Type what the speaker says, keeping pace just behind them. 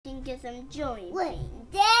get some joy.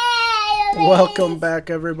 Welcome back,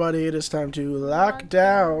 everybody. It is time to lock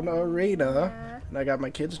down Arena. And I got my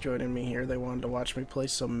kids joining me here. They wanted to watch me play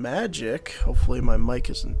some Magic. Hopefully my mic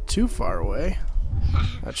isn't too far away.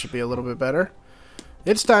 That should be a little bit better.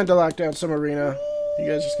 It's time to lock down some Arena. You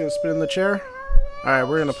guys just gonna spin in the chair? Alright,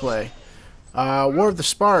 we're gonna play. War of the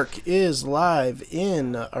Spark is live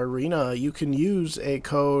in Arena. You can use a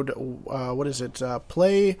code, what is it,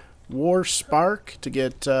 Play War Spark to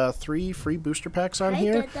get 3 free booster packs on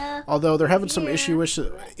here. Although they're having some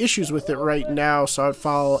issues with it right now, so I'd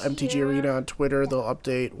follow MTG Arena on Twitter. They'll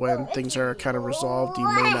update when things are kind of resolved. You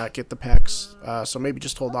may not get the packs, so maybe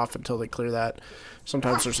just hold off until they clear that.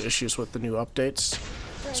 Sometimes there's issues with the new updates.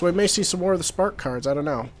 So we may see some more of the Spark cards, I don't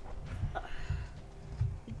know.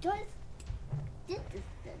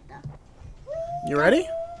 You ready?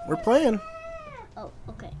 We're playing. Oh,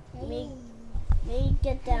 okay. Me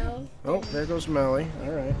get down. Oh, there goes Melly.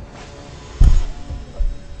 Alright.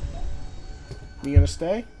 You gonna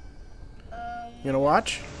stay? You gonna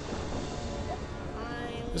watch?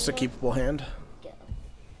 This is a keepable hand.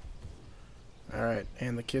 Alright,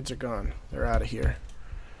 and the kids are gone. They're out of here.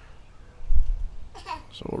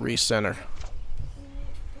 So we'll recenter.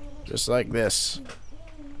 Just like this.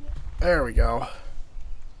 There we go.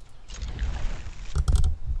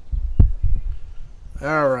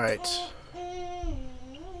 Alright.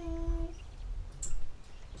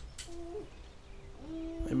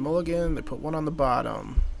 They mulligan, they put one on the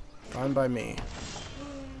bottom. Fine by me.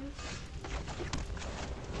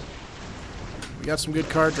 We got some good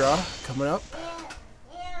card draw coming up.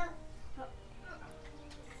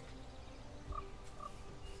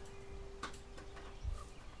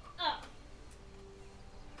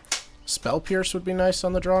 Spell Pierce would be nice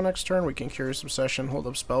on the draw next turn. We can Curious Obsession, hold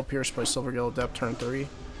up Spell Pierce, play Silvergill Adept turn 3.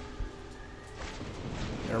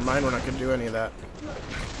 Never mind, we're not going to do any of that.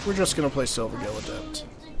 We're just going to play Silvergill Adept.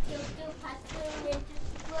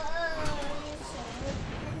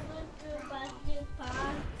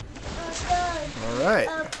 Alright.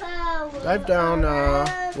 Dive Down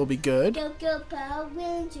will be good.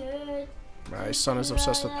 My son is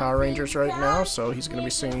obsessed with Power Rangers right now, so he's going to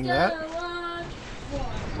be singing that.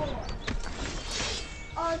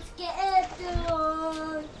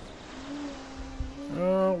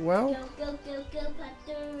 Well,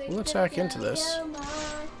 we'll attack into this.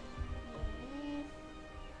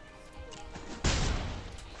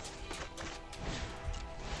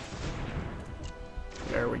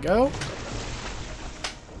 There we go.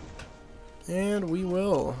 And we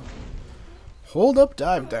will hold up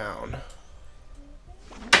Dive Down.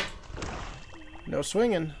 No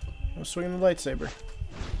swinging. No swinging the lightsaber.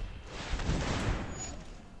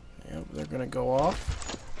 Yep, they're gonna go off.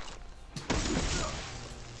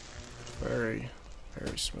 Very,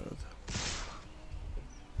 very smooth.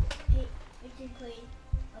 We can play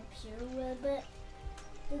up here a little bit.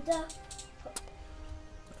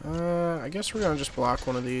 I guess we're gonna just block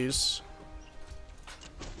one of these.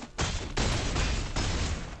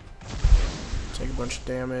 Take a bunch of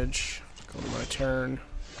damage. Go to my turn.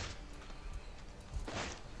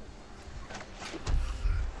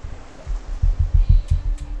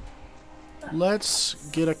 Let's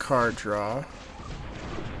get a card draw.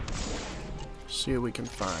 See what we can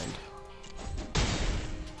find.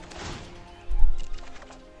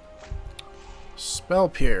 Spell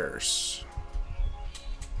Pierce.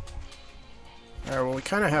 Alright, well we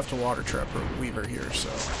kind of have to Water Trap Weaver here, so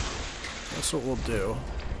that's what we'll do.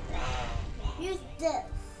 Use this.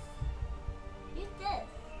 Use this.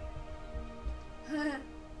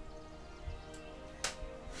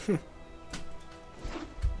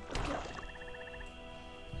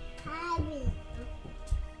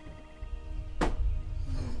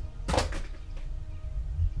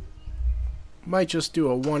 Might just do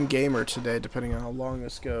a one gamer today, depending on how long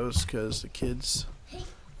this goes, because the kids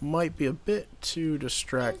might be a bit too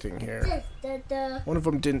distracting here. One of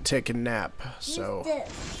them didn't take a nap, so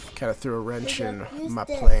kind of threw a wrench in my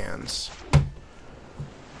plans.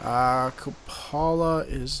 Kupala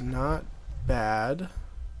is not bad.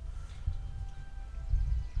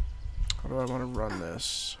 How do I want to run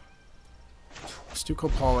this? Let's do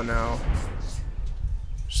Kupala now,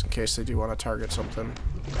 just in case they do want to target something.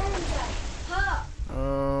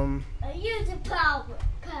 Use the power.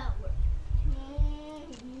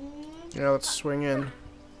 Yeah, let's swing in.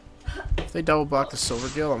 If they double block the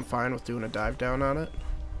Silvergill, I'm fine with doing a Dive Down on it.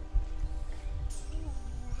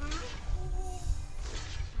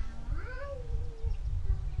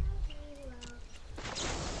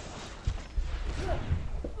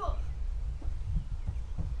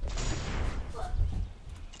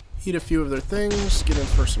 Eat a few of their things, get in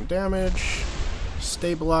for some damage.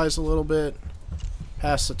 stabilize a little bit.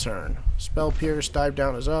 Pass the turn. Spell Pierce, Dive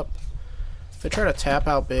Down is up. If they try to tap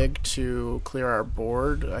out big to clear our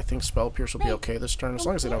board, I think Spell Pierce will be okay this turn, as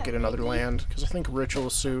long as they don't get another land. Because I think Ritual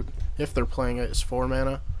Suit, if they're playing it, is 4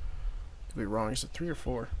 mana. Could be wrong. Is it 3 or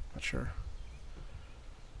 4? Not sure.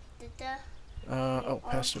 Oh,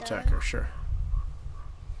 passive attacker, sure.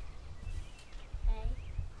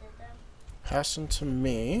 Passing to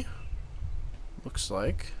me. Looks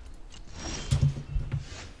like.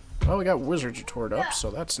 Oh, we got Wizard's Retort up,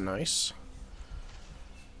 so that's nice.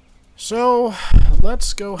 So,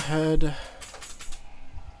 let's go ahead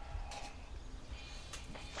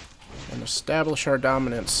and establish our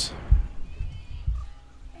dominance.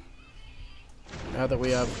 Now that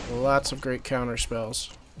we have lots of great counter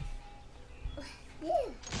spells.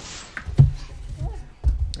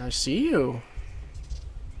 I see you.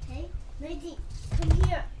 Hey, lady, come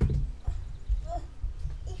here.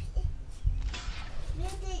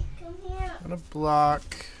 Lady, come here. I'm gonna block.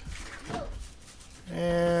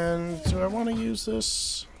 And do I want to use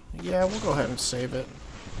this? Yeah, we'll go ahead and save it.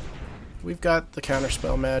 We've got the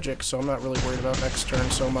counterspell magic, so I'm not really worried about next turn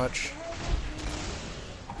so much.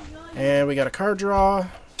 And we got a card draw.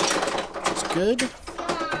 It's good.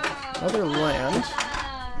 Another land.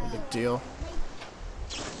 No big deal.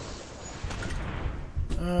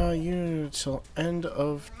 Until end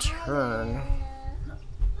of turn.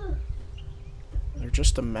 They're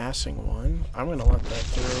just amassing one. I'm gonna let that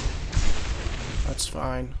through. That's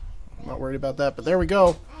fine. I'm not worried about that, but there we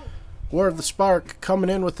go. War of the Spark coming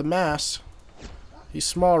in with the mass. He's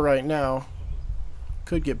small right now.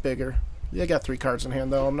 Could get bigger. They got 3 cards in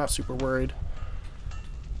hand, though. I'm not super worried.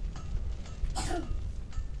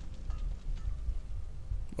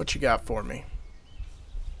 What you got for me?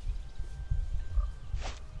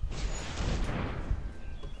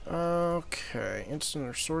 Okay, instant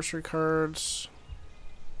or sorcery cards.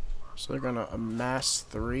 So they're gonna amass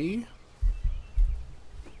 3.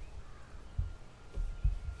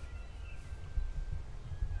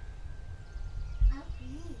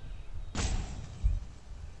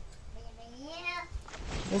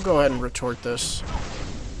 We'll go ahead and retort this.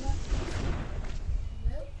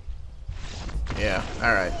 Yeah,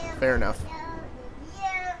 alright, fair enough.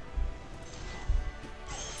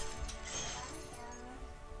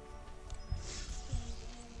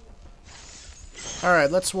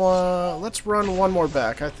 Alright, let's run one more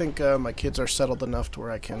back. I think my kids are settled enough to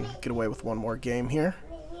where I can get away with one more game here.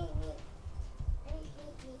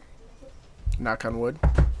 Knock on wood.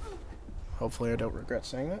 Hopefully I don't regret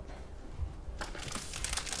saying that.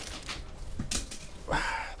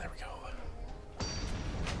 There we go.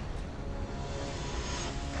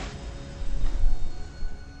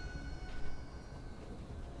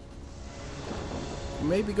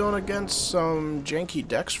 Maybe going against some janky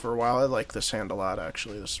decks for a while. I like this hand a lot,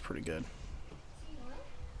 actually. This is pretty good.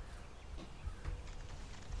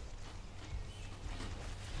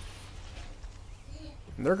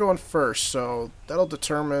 And they're going first, so that'll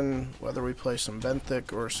determine whether we play some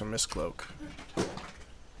Benthic or some Mistcloak.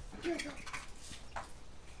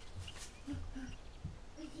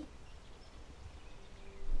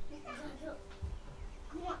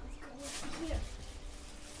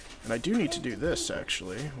 And I do need to do this,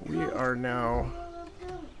 actually. We are now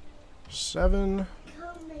 7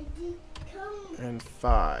 and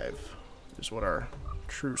 5 is what our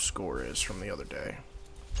true score is from the other day.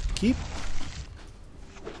 Keep.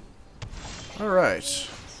 Alright.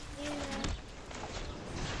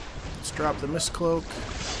 Let's drop the Mistcloak.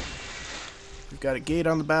 We've got a gate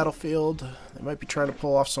on the battlefield. They might be trying to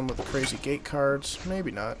pull off some of the crazy gate cards.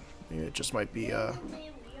 Maybe not. Maybe it just might be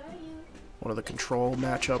one of the control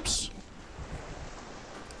matchups.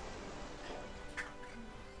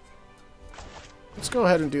 Let's go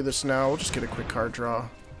ahead and do this now. We'll just get a quick card draw.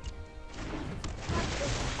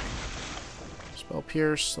 Spell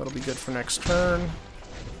Pierce. That'll be good for next turn.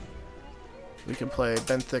 We can play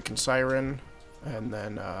Benthic and Siren, and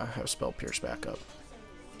then have Spell Pierce back up.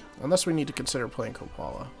 Unless we need to consider playing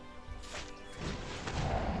Kopala.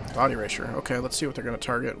 Body Erasure. Okay, let's see what they're going to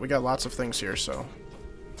target. We got lots of things here, so...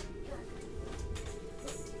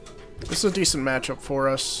 This is a decent matchup for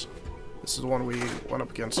us. This is the one we went up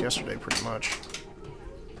against yesterday, pretty much.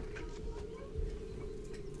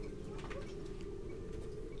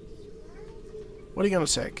 What are you going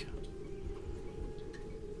to take?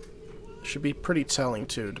 Should be pretty telling,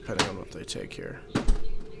 too, depending on what they take here.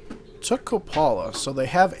 Took Kopala, so they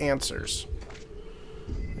have answers.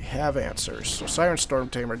 They have answers. So Siren Storm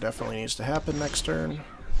Tamer definitely needs to happen next turn.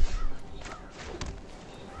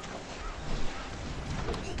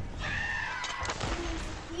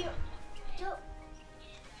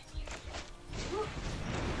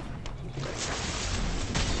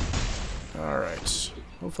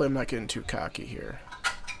 Hopefully I'm not getting too cocky here.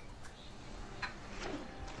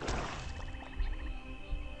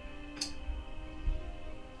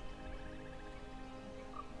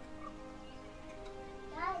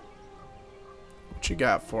 What you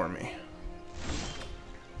got for me?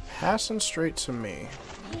 Passing straight to me.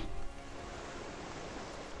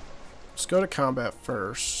 Let's go to combat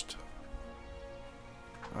first.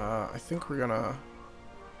 I think we're gonna...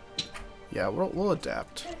 Yeah, we'll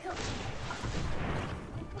adapt.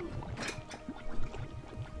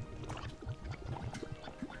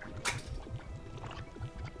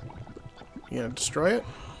 You gonna destroy it?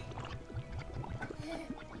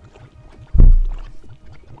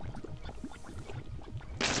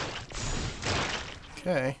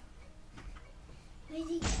 Okay.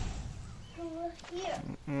 Come over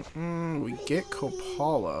here. We get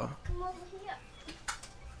Copala. Come over here.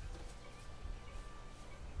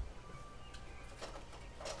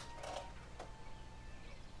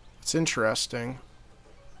 It's interesting.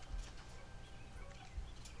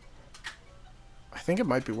 I think it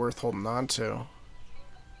might be worth holding on to.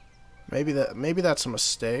 Maybe that's a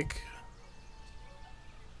mistake.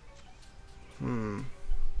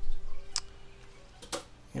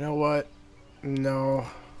 You know what? No.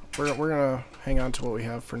 We're gonna hang on to what we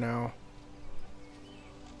have for now.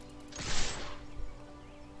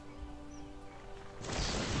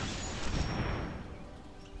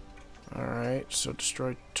 Alright, so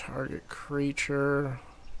destroy target creature.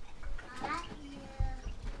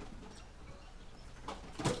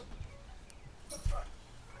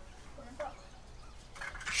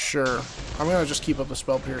 Sure. I'm gonna just keep up the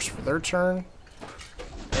Spell Pierce for their turn.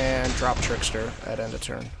 And drop Trickster at end of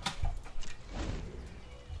turn.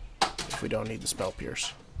 If we don't need the Spell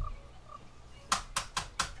Pierce.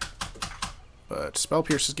 But Spell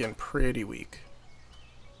Pierce is getting pretty weak.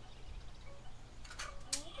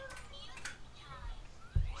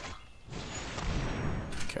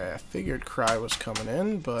 Okay, I figured Cry was coming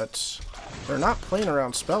in, but they're not playing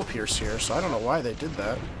around Spell Pierce here, so I don't know why they did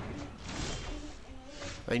that.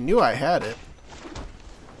 They knew I had it.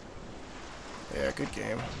 Yeah, good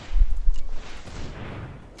game.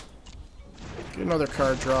 Get another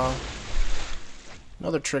card draw.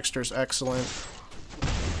 Another Trickster's excellent.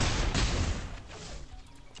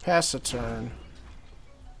 Pass a turn.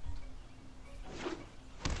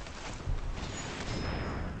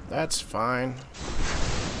 That's fine.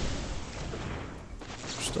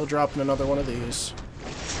 Still dropping another one of these.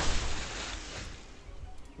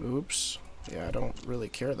 Oops. Yeah, I don't really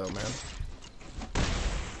care though, man.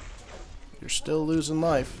 You're still losing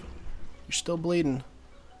life. You're still bleeding. I'm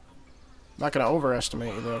not gonna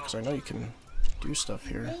overestimate you though, because I know you can do stuff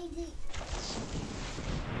here. Let's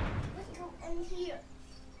go in here.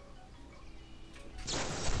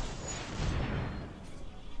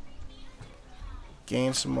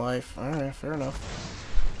 Gain some life. Alright, fair enough.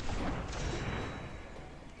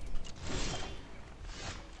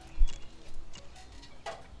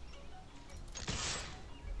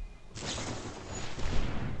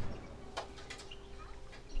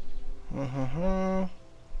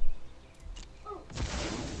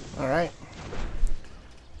 Alright.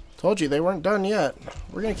 Told you they weren't done yet.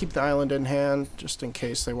 We're gonna keep the island in hand, just in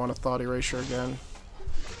case they want a Thought Erasure again.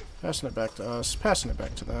 Passing it back to us. Passing it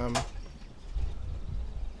back to them.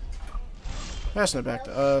 Passing it back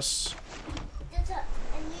to us. I need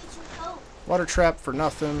your help. Water Trap for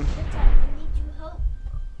nothing. I need your help.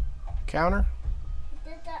 Counter?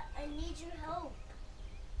 I need your help.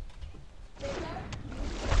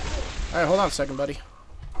 Alright, hold on a second, buddy.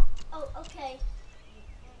 Oh, okay.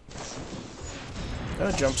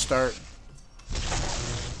 Gonna jump start.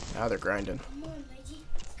 Now they're grinding. Come on, Reggie.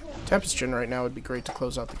 Let's go. Tempest Gen right now would be great to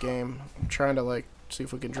close out the game. I'm trying to like see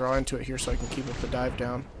if we can draw into it here so I can keep up the dive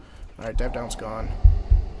down. Alright, dive down's gone.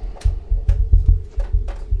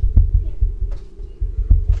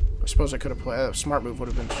 I suppose I could have played. A smart move would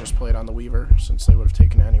have been to just play it on the Weaver, since they would have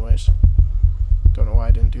taken it anyways. Don't know why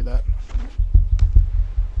I didn't do that.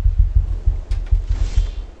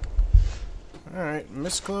 Alright,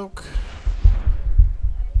 Mistcloak.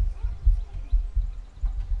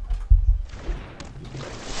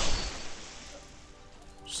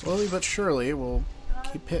 Slowly but surely, we'll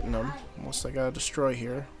keep hitting them, unless they got a destroy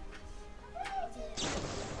here. Okay,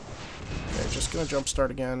 just gonna jump start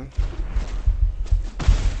again.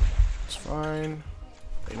 It's fine.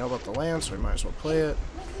 They know about the land, so we might as well play it.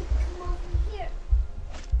 Come over here.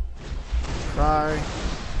 Cry.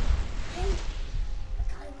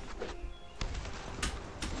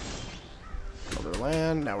 Over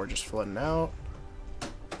land, now we're just flooding out.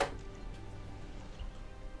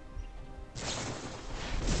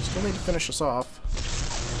 Still need to finish this off.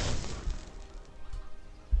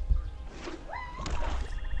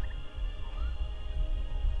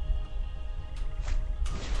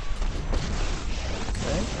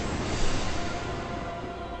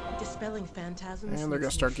 Dispelling phantasms. And they're gonna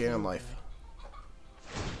start gaining life.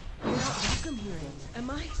 You're not welcome here. Am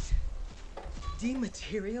I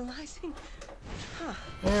dematerializing? Huh.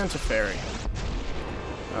 And to fairy.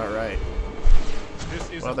 Alright.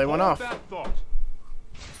 Well, they went off.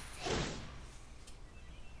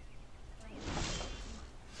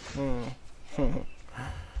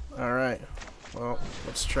 Alright. Well,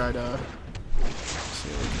 let's try to see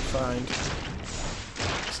what we can find.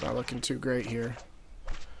 It's not looking too great here.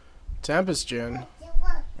 Tempest Gen.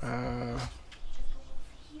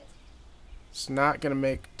 It's not going to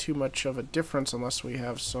make too much of a difference unless we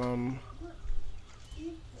have some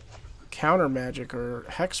counter magic or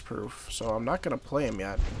hexproof. So I'm not going to play him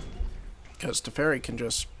yet, because Teferi can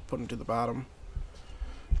just put him to the bottom.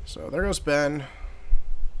 So there goes Ben.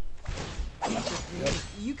 Yep.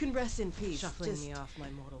 You can rest in peace. Shuffling me off my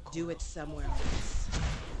mortal coil. Do it somewhere else.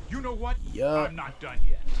 You know what? Yup. I'm not done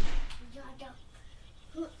yet.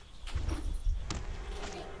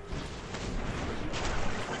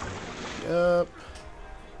 Yup.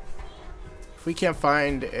 If we can't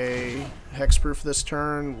find a hexproof this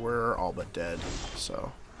turn, we're all but dead.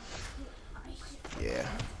 So, yeah.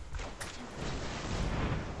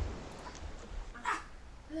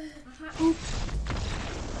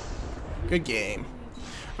 Good game.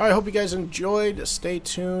 Alright, hope you guys enjoyed. Stay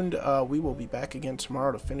tuned. We will be back again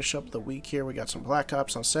tomorrow to finish up the week here. We got some Black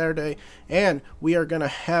Ops on Saturday, and we are going to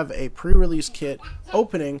have a pre-release kit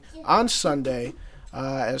opening on Sunday.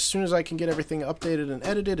 As soon as I can get everything updated and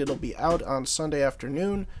edited, it'll be out on Sunday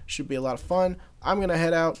afternoon. Should be a lot of fun. I'm going to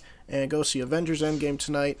head out and go see Avengers Endgame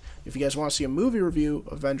tonight. If you guys want to see a movie review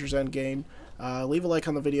of Avengers Endgame, leave a like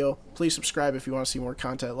on the video. Please subscribe if you want to see more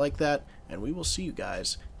content like that. And we will see you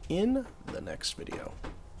guys in the next video.